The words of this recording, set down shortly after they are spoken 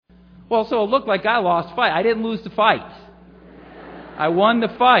Well, so it looked like I lost the fight. I didn't lose the fight. I won the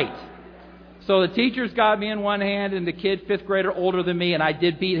fight. So the teachers got me in one hand and the kid, 5th grader, older than me, and I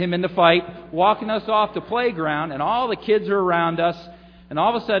did beat him in the fight, walking us off the playground, and all the kids are around us, and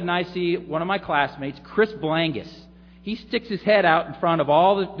all of a sudden I see one of my classmates, Chris Blangus. He sticks his head out in front of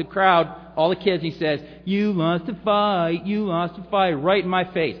all the crowd, all the kids, and he says, "You lost the fight, right in my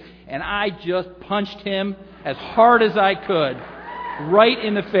face." And I just punched him as hard as I could, right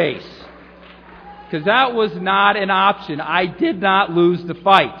in the face. Because that was not an option. I did not lose the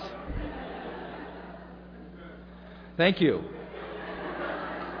fight. Thank you.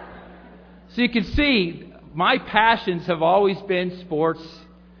 So you can see, my passions have always been sports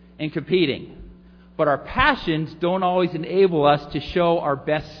and competing. But our passions don't always enable us to show our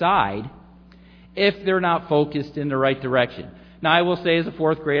best side if they're not focused in the right direction. Now, I will say as a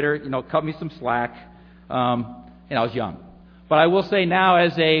 4th grader, cut me some slack. And I was young. But I will say now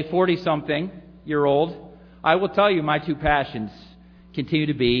as a 40-something-year-old, I will tell you my two passions continue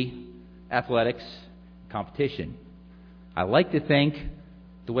to be athletics and competition. I like to think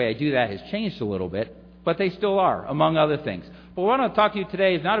the way I do that has changed a little bit, but they still are, among other things. But what I want to talk to you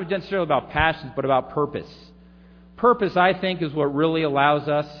today is not necessarily about passions, but about purpose. Purpose, I think, is what really allows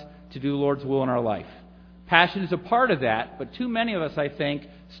us to do the Lord's will in our life. Passion is a part of that, but too many of us, I think,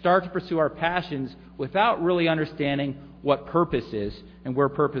 start to pursue our passions without really understanding what purpose is and where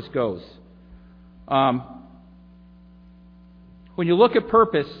purpose goes. When you look at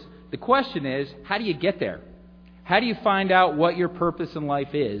purpose, the question is, how do you get there? How do you find out what your purpose in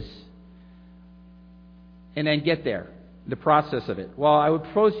life is and then get there, the process of it? Well, I would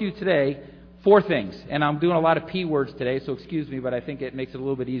propose to you today 4 things, and I'm doing a lot of P words today, so excuse me, but I think it makes it a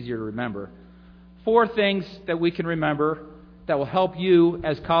little bit easier to remember. 4 things that we can remember that will help you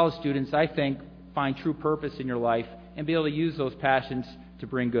as college students, I think, find true purpose in your life and be able to use those passions to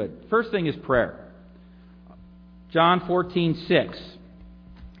bring good. First thing is prayer. John 14:6.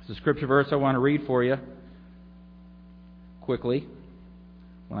 It's a scripture verse I want to read for you quickly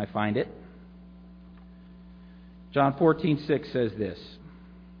when I find it. John 14:6 says this.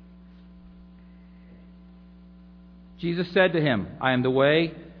 Jesus said to him, "I am the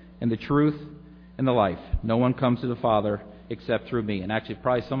way and the truth and the life. No one comes to the Father except through me." And actually,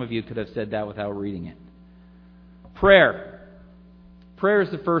 probably some of you could have said that without reading it. Prayer. Prayer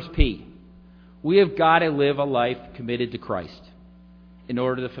is the first P. We have got to live a life committed to Christ in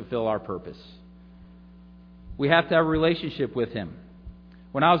order to fulfill our purpose. We have to have a relationship with Him.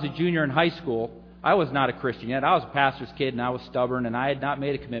 When I was a junior in high school, I was not a Christian yet. I was a pastor's kid, and I was stubborn, and I had not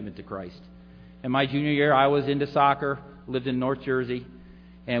made a commitment to Christ. In my junior year, I was into soccer, lived in North Jersey,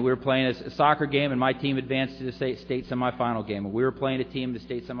 and we were playing a soccer game, and my team advanced to the state semifinal game. And we were playing a team in the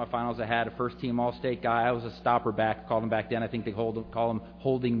state semifinals that had a first-team All-State guy. I was a stopper back, called him back then. I think they call him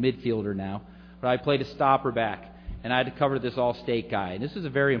holding midfielder now. But I played a stopper back, and I had to cover this All-State guy. And this was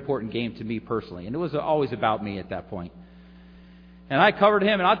a very important game to me personally, and it was always about me at that point. And I covered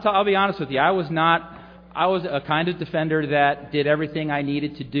him, and I'll be honest with you, I was a kind of defender that did everything I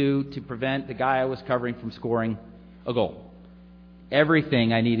needed to do to prevent the guy I was covering from scoring a goal.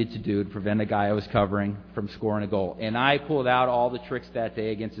 Everything I needed to do to prevent the guy I was covering from scoring a goal. And I pulled out all the tricks that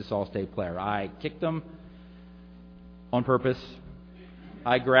day against this All-State player. I kicked him on purpose.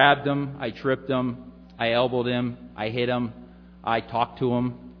 I grabbed him. I tripped him. I elbowed him. I hit him. I talked to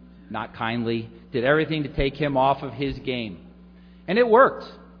him, not kindly. Did everything to take him off of his game. And it worked.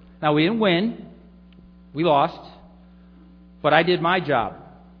 Now, we didn't win. We lost. But I did my job.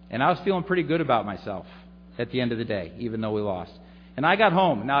 And I was feeling pretty good about myself at the end of the day, even though we lost. And I got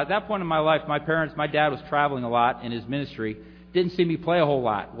home. Now, at that point in my life, my dad was traveling a lot in his ministry, didn't see me play a whole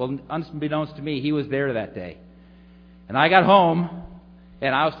lot. Well, unbeknownst to me, he was there that day. And I got home,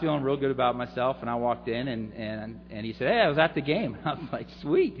 and I was feeling real good about myself, and I walked in, and he said, "Hey, I was at the game." I was like,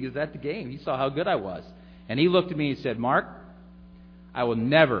 "Sweet, he was at the game. He saw how good I was." And he looked at me and said, "Mark, I will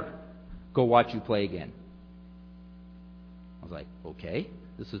never go watch you play again." I was like, okay.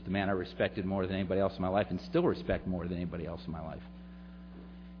 This is the man I respected more than anybody else in my life and still respect more than anybody else in my life.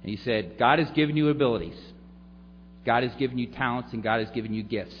 And he said, God has given you abilities. God has given you talents, and God has given you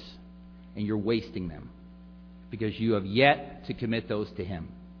gifts. And you're wasting them because you have yet to commit those to Him.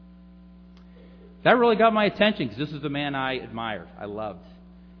 That really got my attention because this is the man I admired, I loved.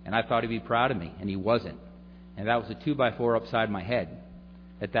 And I thought he'd be proud of me, and he wasn't. And that was a 2x4 upside my head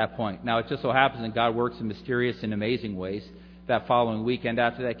at that point. Now, it just so happens that God works in mysterious and amazing ways. That following weekend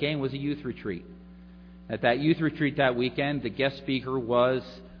after that game was a youth retreat. At that youth retreat that weekend, the guest speaker was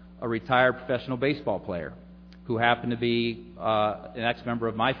a retired professional baseball player who happened to be an ex-member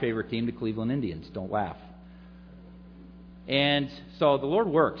of my favorite team, the Cleveland Indians. Don't laugh. And so the Lord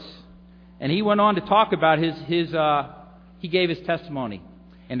works. And he went on to talk about he gave his testimony.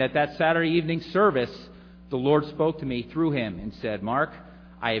 And at that Saturday evening service, the Lord spoke to me through him and said, Mark,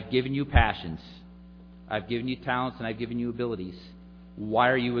 I have given you passions. I've given you talents and I've given you abilities. Why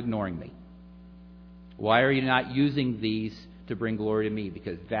are you ignoring me? Why are you not using these to bring glory to me?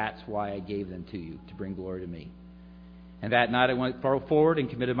 Because that's why I gave them to you, to bring glory to me. And that night I went forward and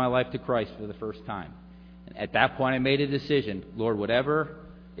committed my life to Christ for the first time. And at that point I made a decision. Lord, whatever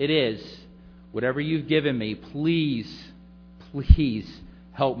it is, whatever you've given me, please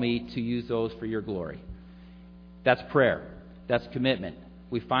help me to use those for your glory. That's prayer. That's commitment.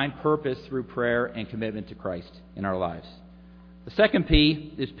 We find purpose through prayer and commitment to Christ in our lives. The second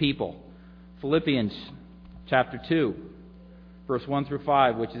P is people. Philippians chapter 2, verse 1 through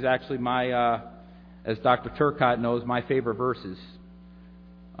 5, which is actually my, as Dr. Turcott knows, my favorite verses.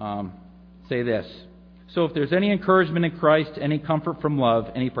 Say this. So if there's any encouragement in Christ, any comfort from love,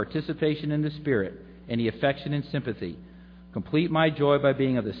 any participation in the Spirit, any affection and sympathy, complete my joy by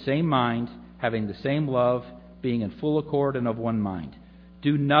being of the same mind, having the same love, being in full accord and of one mind.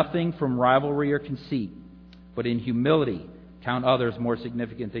 Do nothing from rivalry or conceit, but in humility count others more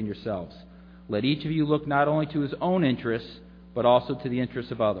significant than yourselves. Let each of you look not only to his own interests, but also to the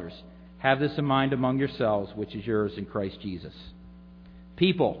interests of others. Have this in mind among yourselves, which is yours in Christ Jesus.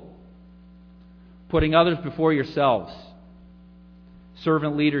 People, putting others before yourselves.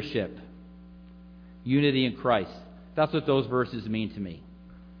 Servant leadership. Unity in Christ. That's what those verses mean to me.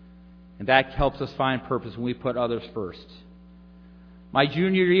 And that helps us find purpose when we put others first. My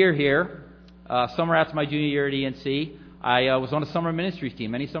junior year here, summer after my junior year at ENC, I was on a summer ministries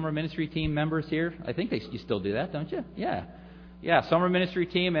team. Any summer ministry team members here? I think you still do that, don't you? Yeah, summer ministry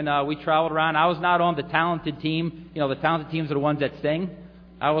team, and we traveled around. I was not on the talented team. You know, the talented teams are the ones that sing.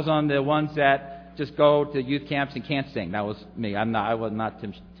 I was on the ones that just go to youth camps and can't sing. That was me. I was not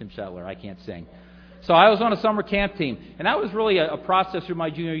Tim Shetler. I can't sing. So I was on a summer camp team, and that was really a process through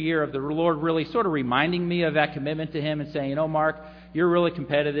my junior year of the Lord really sort of reminding me of that commitment to Him and saying, you know, Mark, you're really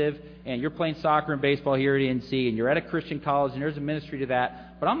competitive, and you're playing soccer and baseball here at ENC, and you're at a Christian college, and there's a ministry to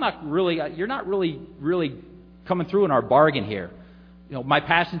that, but you're not really coming through in our bargain here. You know, my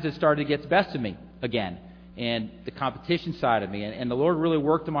passions had started to get the best of me again, and the competition side of me, and the Lord really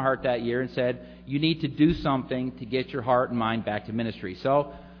worked in my heart that year and said, you need to do something to get your heart and mind back to ministry.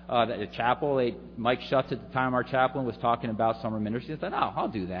 So, the chapel, Mike Schutz at the time, our chaplain, was talking about summer ministries. I thought, I'll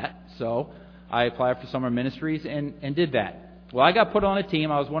do that. So I applied for summer ministries and did that. Well, I got put on a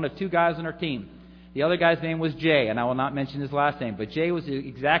team. I was one of two guys on our team. The other guy's name was Jay, and I will not mention his last name, but Jay was the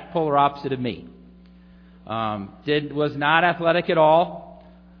exact polar opposite of me. Was not athletic at all,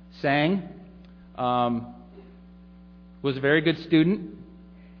 sang, was a very good student,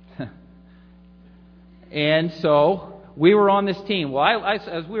 and so we were on this team. Well,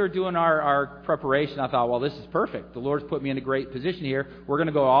 as we were doing our preparation, I thought, well, this is perfect. The Lord's put me in a great position here. We're going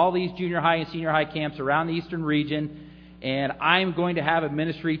to go to all these junior high and senior high camps around the eastern region, and I'm going to have a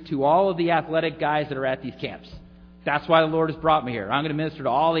ministry to all of the athletic guys that are at these camps. That's why the Lord has brought me here. I'm going to minister to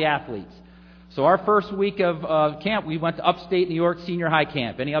all the athletes. So our first week of camp, we went to upstate New York senior high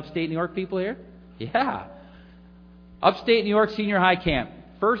camp. Any upstate New York people here? Yeah. Upstate New York senior high camp.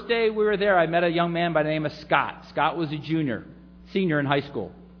 First day we were there, I met a young man by the name of Scott. Scott was a senior in high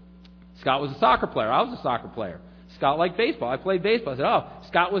school. Scott was a soccer player. I was a soccer player. Scott liked baseball. I played baseball. I said,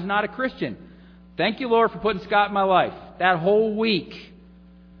 Scott was not a Christian. Thank you, Lord, for putting Scott in my life. That whole week,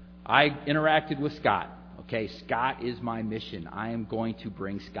 I interacted with Scott. Okay, Scott is my mission. I am going to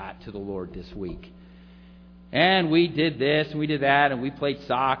bring Scott to the Lord this week. And we did this and we did that, and we played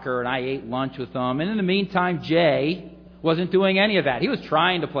soccer, and I ate lunch with them. And in the meantime, Jay wasn't doing any of that. He was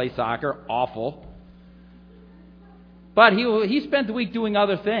trying to play soccer, awful. But he spent the week doing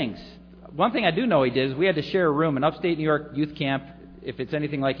other things. One thing I do know he did is we had to share a room. In upstate New York youth camp, if it's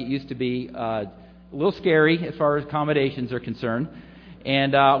anything like it used to be, a little scary as far as accommodations are concerned.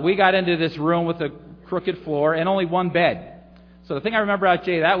 And we got into this room with a crooked floor and only one bed. So the thing I remember about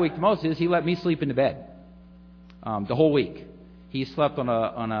Jay that week the most is he let me sleep in the bed the whole week. He slept on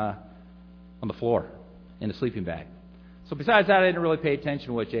the floor in a sleeping bag. So besides that, I didn't really pay attention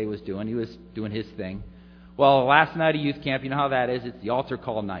to what Jay was doing. He was doing his thing. Well, last night of youth camp, you know how that is. It's the altar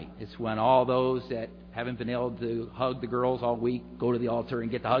call night. It's when all those that haven't been able to hug the girls all week go to the altar and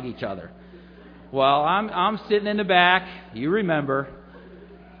get to hug each other. Well, I'm sitting in the back. You remember.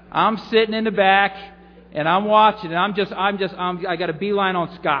 I'm sitting in the back, and I'm watching, and I got a beeline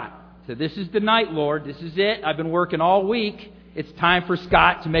on Scott. So this is the night, Lord. This is it. I've been working all week. It's time for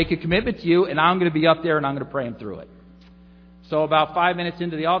Scott to make a commitment to you, and I'm going to be up there, and I'm going to pray him through it. So about 5 minutes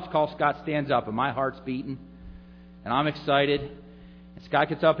into the altar call, Scott stands up, and my heart's beating, and I'm excited. Scott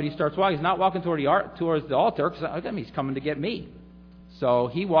gets up and he starts walking. He's not walking towards the altar because that means he's coming to get me. So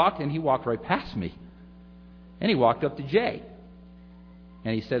he walked right past me. And he walked up to Jay.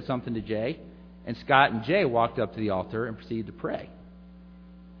 And he said something to Jay. And Scott and Jay walked up to the altar and proceeded to pray.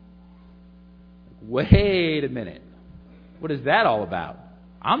 Wait a minute. What is that all about?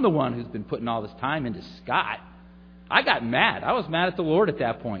 I'm the one who's been putting all this time into Scott. I got mad. I was mad at the Lord at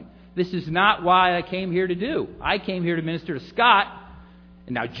that point. This is not why I came here to do. I came here to minister to Scott.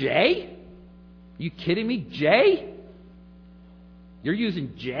 And now Jay? Are you kidding me? Jay? You're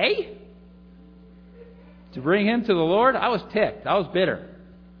using Jay to bring him to the Lord? I was ticked. I was bitter.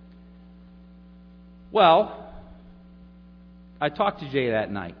 Well, I talked to Jay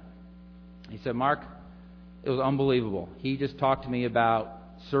that night. He said, Mark, it was unbelievable. He just talked to me about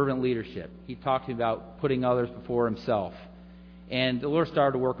servant leadership. He talked to me about putting others before himself. And the Lord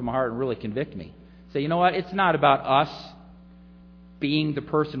started to work in my heart and really convict me. Say, you know what? It's not about us being the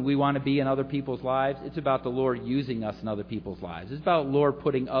person we want to be in other people's lives. It's about the Lord using us in other people's lives. It's about the Lord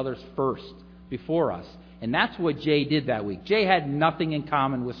putting others first before us. And that's what Jay did that week. Jay had nothing in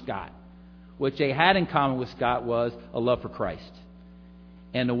common with Scott. What Jay had in common with Scott was a love for Christ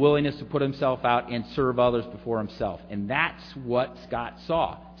and a willingness to put himself out and serve others before himself. And that's what Scott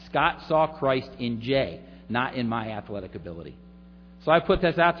saw. Scott saw Christ in Jay, not in my athletic ability. So I put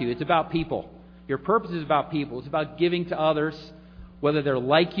this out to you. It's about people. Your purpose is about people. It's about giving to others, whether they're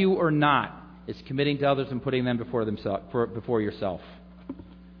like you or not. It's committing to others and putting them before yourself.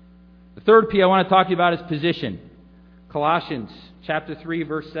 The third P I want to talk to you about is position. Colossians chapter 3,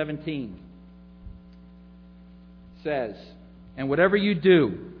 verse 17 says, and whatever you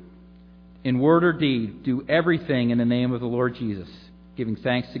do, in word or deed, do everything in the name of the Lord Jesus, giving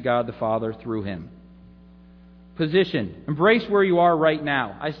thanks to God the Father through Him. Position. Embrace where you are right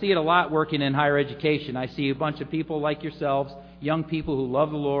now. I see it a lot working in higher education. I see a bunch of people like yourselves, young people who love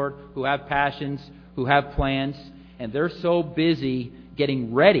the Lord, who have passions, who have plans, and they're so busy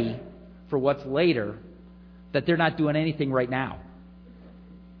getting ready for what's later that they're not doing anything right now.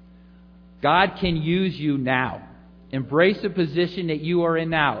 God can use you now. Embrace the position that you are in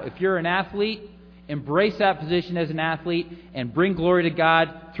now. If you're an athlete, embrace that position as an athlete and bring glory to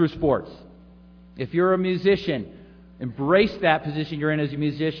God through sports. If you're a musician, embrace that position you're in as a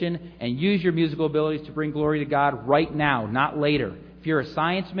musician and use your musical abilities to bring glory to God right now, not later. If you're a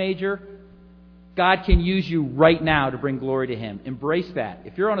science major, God can use you right now to bring glory to Him. Embrace that.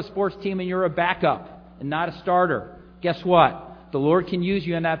 If you're on a sports team and you're a backup and not a starter, guess what? The Lord can use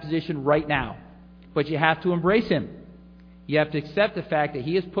you in that position right now. But you have to embrace Him. You have to accept the fact that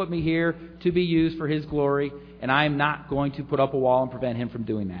He has put me here to be used for His glory, and I am not going to put up a wall and prevent Him from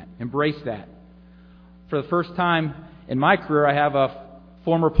doing that. Embrace that. For the first time in my career, I have a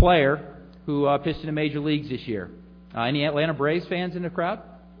former player who pitched in the major leagues this year. Any Atlanta Braves fans in the crowd?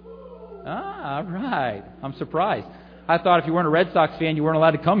 Ah, all right. I'm surprised. I thought if you weren't a Red Sox fan, you weren't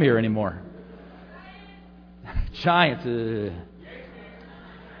allowed to come here anymore. Giants.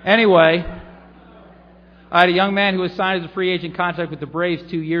 Anyway, I had a young man who was signed as a free agent contract with the Braves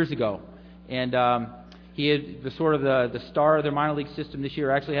 2 years ago. And he had the star of their minor league system this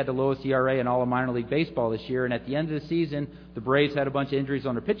year, actually had the lowest ERA in all of minor league baseball this year. And at the end of the season, the Braves had a bunch of injuries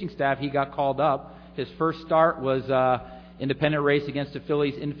on their pitching staff. He got called up. His first start was independent race against the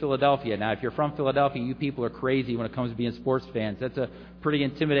Phillies in Philadelphia. Now, if you're from Philadelphia, you people are crazy when it comes to being sports fans. That's a pretty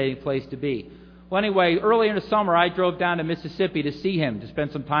intimidating place to be. Well, anyway, early in the summer, I drove down to Mississippi to see him, to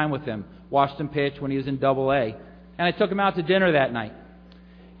spend some time with him. Watched him pitch when he was in Double-A. And I took him out to dinner that night.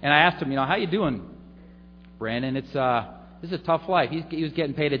 And I asked him, how you doing, Brandon? This is a tough life. He was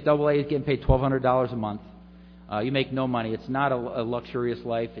getting paid at Double-A. He's getting paid $1,200 a month. You make no money. It's not a luxurious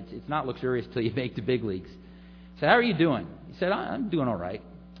life. It's not luxurious till you make the big leagues. I said, how are you doing? He said, I'm doing all right.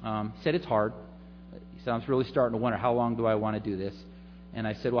 He said, it's hard. He said, I'm really starting to wonder, how long do I want to do this? And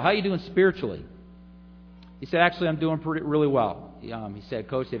I said, well, how are you doing spiritually? He said, actually, I'm doing really well. He said,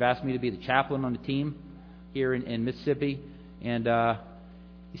 Coach, they've asked me to be the chaplain on the team here in Mississippi. And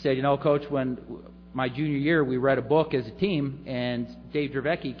he said, Coach, when my junior year, we read a book as a team, and Dave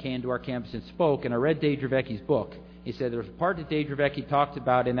Dravecki came to our campus and spoke, and I read Dave Dravecki's book. He said, there's a part that Dave Dravecki talked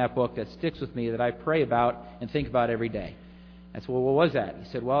about in that book that sticks with me, that I pray about and think about every day. I said, well, what was that? He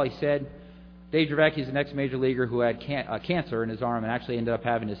said, Dave Dravecki is an ex-major leaguer who had cancer in his arm and actually ended up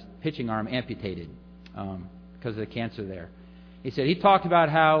having his pitching arm amputated because of the cancer there. He said he talked about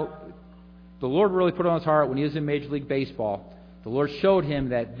how the Lord really put on his heart when he was in Major League Baseball. The Lord showed him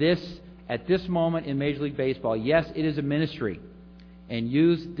that at this moment in Major League Baseball, yes, it is a ministry, and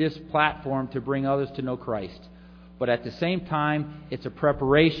use this platform to bring others to know Christ. But at the same time, it's a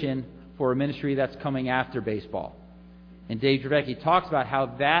preparation for a ministry that's coming after baseball. And Dave Dravecki talks about how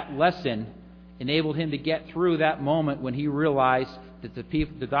that lesson enabled him to get through that moment when he realized that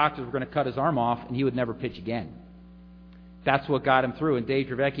the doctors were going to cut his arm off and he would never pitch again. That's what got him through. And Dave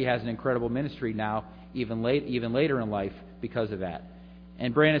Dravecki has an incredible ministry now, even later in life, because of that.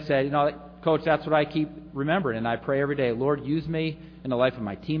 And Brandon said, Coach, that's what I keep remembering. And I pray every day, Lord, use me in the life of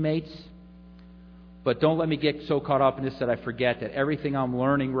my teammates. But don't let me get so caught up in this that I forget that everything I'm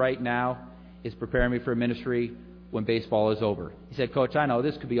learning right now is preparing me for a ministry when baseball is over. He said, Coach, I know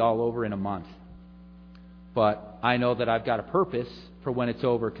this could be all over in a month. But I know that I've got a purpose for when it's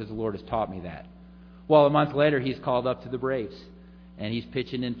over because the Lord has taught me that. Well, a month later, he's called up to the Braves. And he's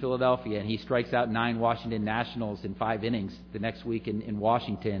pitching in Philadelphia. And he strikes out 9 Washington Nationals in 5 innings the next week in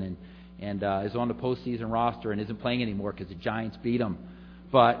Washington. And is on the postseason roster and isn't playing anymore because the Giants beat him.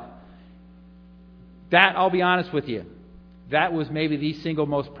 But that, I'll be honest with you, that was maybe the single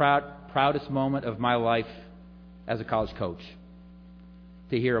most proudest moment of my life as a college coach.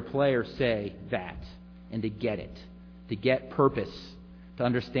 To hear a player say that and to get it, to get purpose, to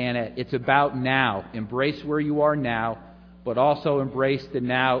understand it. It's about now. Embrace where you are now, but also embrace the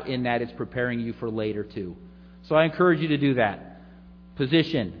now in that it's preparing you for later too. So I encourage you to do that.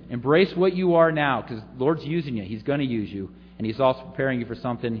 Position. Embrace what you are now because the Lord's using you. He's going to use you. And He's also preparing you for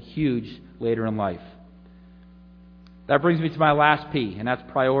something huge later in life. That brings me to my last P, and that's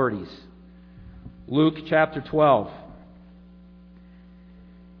priorities. Luke chapter 12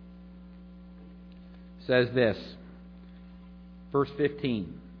 says this, verse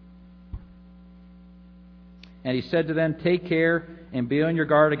 15. And He said to them, take care and be on your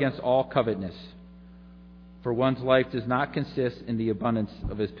guard against all covetousness, for one's life does not consist in the abundance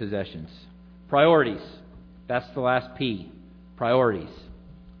of his possessions. Priorities. That's the last P. Priorities.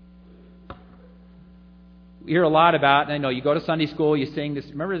 We hear a lot about, and I know you go to Sunday school, you sing this.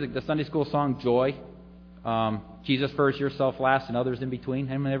 Remember the Sunday school song, Joy? Jesus first, yourself last, and others in between.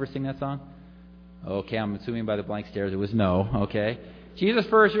 Anyone ever sing that song? Okay, I'm assuming by the blank stares it was no. Okay. Jesus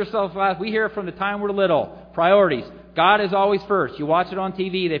first, yourself last. We hear it from the time we're little. Priorities. God is always first. You watch it on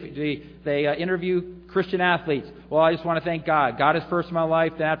TV. They interview Christian athletes. Well, I just want to thank God. God is first in my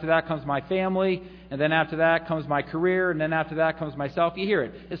life. Then after that comes my family. And then after that comes my career. And then after that comes myself. You hear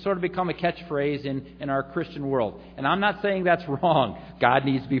it. It's sort of become a catchphrase in our Christian world. And I'm not saying that's wrong. God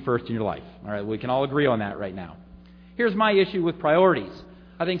needs to be first in your life. All right, we can all agree on that right now. Here's my issue with priorities.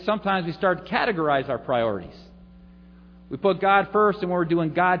 I think sometimes we start to categorize our priorities. We put God first, and when we're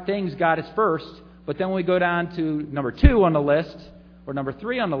doing God things, God is first. But then when we go down to number 2 on the list, or number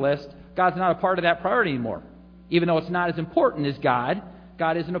 3 on the list, God's not a part of that priority anymore. Even though it's not as important as God,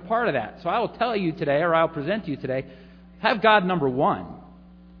 God isn't a part of that. So I will tell you today, or I'll present to you today, have God number 1.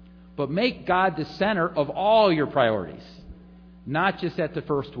 But make God the center of all your priorities, not just at the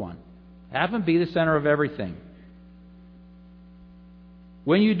first one. Have Him be the center of everything.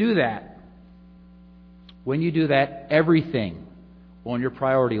 When you do that, everything on your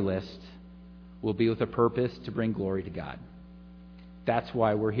priority list will be with a purpose to bring glory to God. That's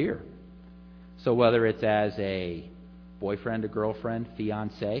why we're here. So whether it's as a boyfriend, a girlfriend,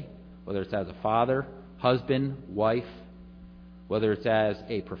 fiancé, whether it's as a father, husband, wife, whether it's as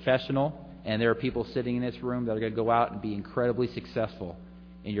a professional, and there are people sitting in this room that are going to go out and be incredibly successful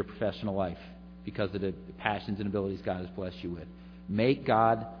in your professional life because of the passions and abilities God has blessed you with. Make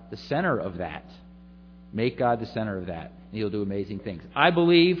God the center of that. Make God the center of that, and He'll do amazing things. I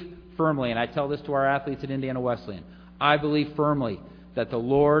believe firmly, and I tell this to our athletes at Indiana Wesleyan, I believe firmly that the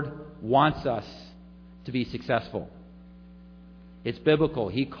Lord wants us to be successful. It's biblical.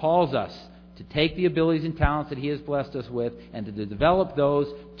 He calls us to take the abilities and talents that He has blessed us with and to develop those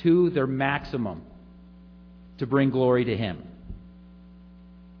to their maximum to bring glory to Him.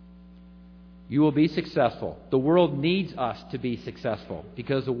 You will be successful. The world needs us to be successful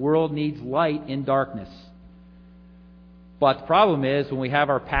because the world needs light in darkness. But the problem is when we have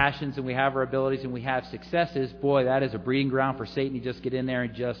our passions and we have our abilities and we have successes, boy, that is a breeding ground for Satan to just get in there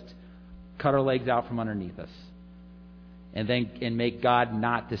and just cut our legs out from underneath us and make God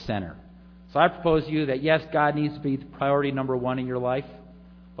not the center. So I propose to you that yes, God needs to be priority number 1 in your life.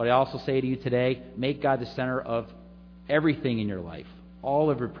 But I also say to you today, make God the center of everything in your life, all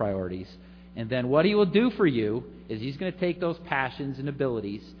of your priorities. And then what He will do for you is He's going to take those passions and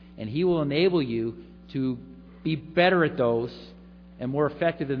abilities and He will enable you to be better at those and more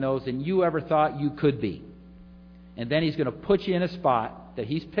effective in those than you ever thought you could be. And then He's going to put you in a spot that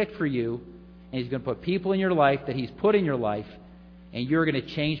He's picked for you, and He's going to put people in your life that He's put in your life, and you're going to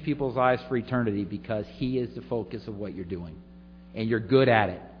change people's lives for eternity because He is the focus of what you're doing. And you're good at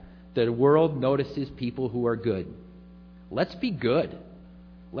it. The world notices people who are good. Let's be good.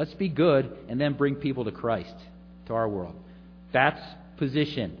 Let's be good and then bring people to Christ, to our world. That's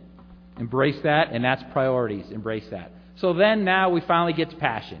position. Embrace that, and that's priorities. Embrace that. So then now we finally get to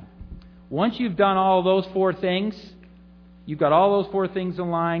passion. Once you've done all those 4 things, you've got all those 4 things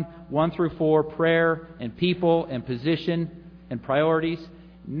in line, 1 through 4, prayer and people and position and priorities.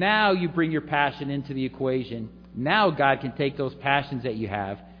 Now you bring your passion into the equation. Now God can take those passions that you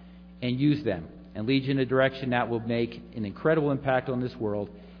have and use them and lead you in a direction that will make an incredible impact on this world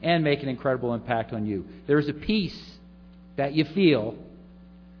and make an incredible impact on you. There's a peace that you feel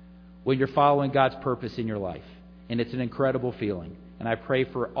when you're following God's purpose in your life. And it's an incredible feeling. And I pray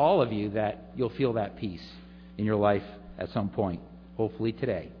for all of you that you'll feel that peace in your life at some point, hopefully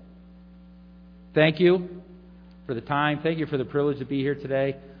today. Thank you for the time. Thank you for the privilege to be here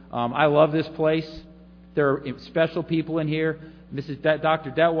today. I love this place. There are special people in here.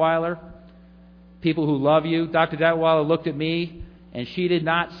 Dr. Detweiler, people who love you. Dr. Detweiler looked at me, and she did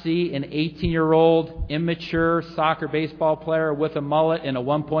not see an 18-year-old, immature soccer baseball player with a mullet and a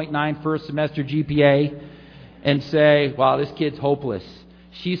 1.9 first semester GPA and say, wow, this kid's hopeless.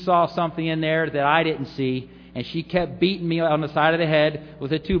 She saw something in there that I didn't see, and she kept beating me on the side of the head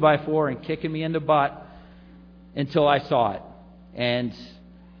with a 2x4 and kicking me in the butt until I saw it. And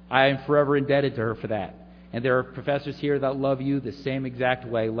I am forever indebted to her for that. And there are professors here that love you the same exact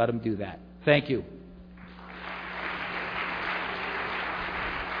way. Let them do that. Thank you.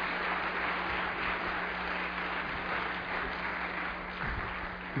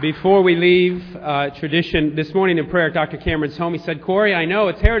 Before we leave, tradition, this morning in prayer at Dr. Cameron's home, he said, Corey, I know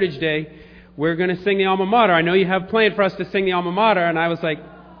it's Heritage Day. We're going to sing the alma mater. I know you have planned for us to sing the alma mater. And I was like,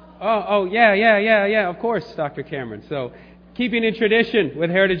 yeah, of course, Dr. Cameron. So keeping in tradition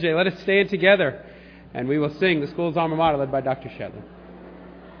with Heritage Day, let us stand together and we will sing the school's alma mater led by Dr. Shetler.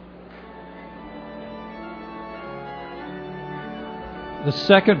 The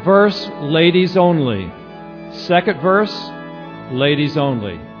second verse, ladies only. Second verse, ladies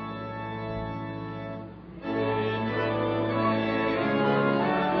only.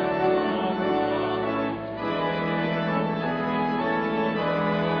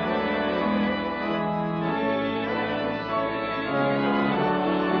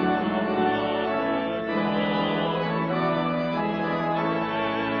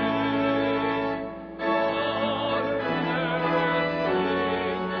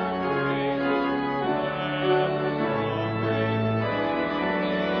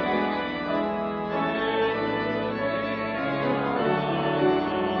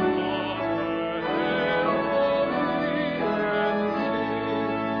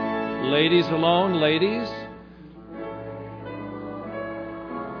 Ladies alone, ladies.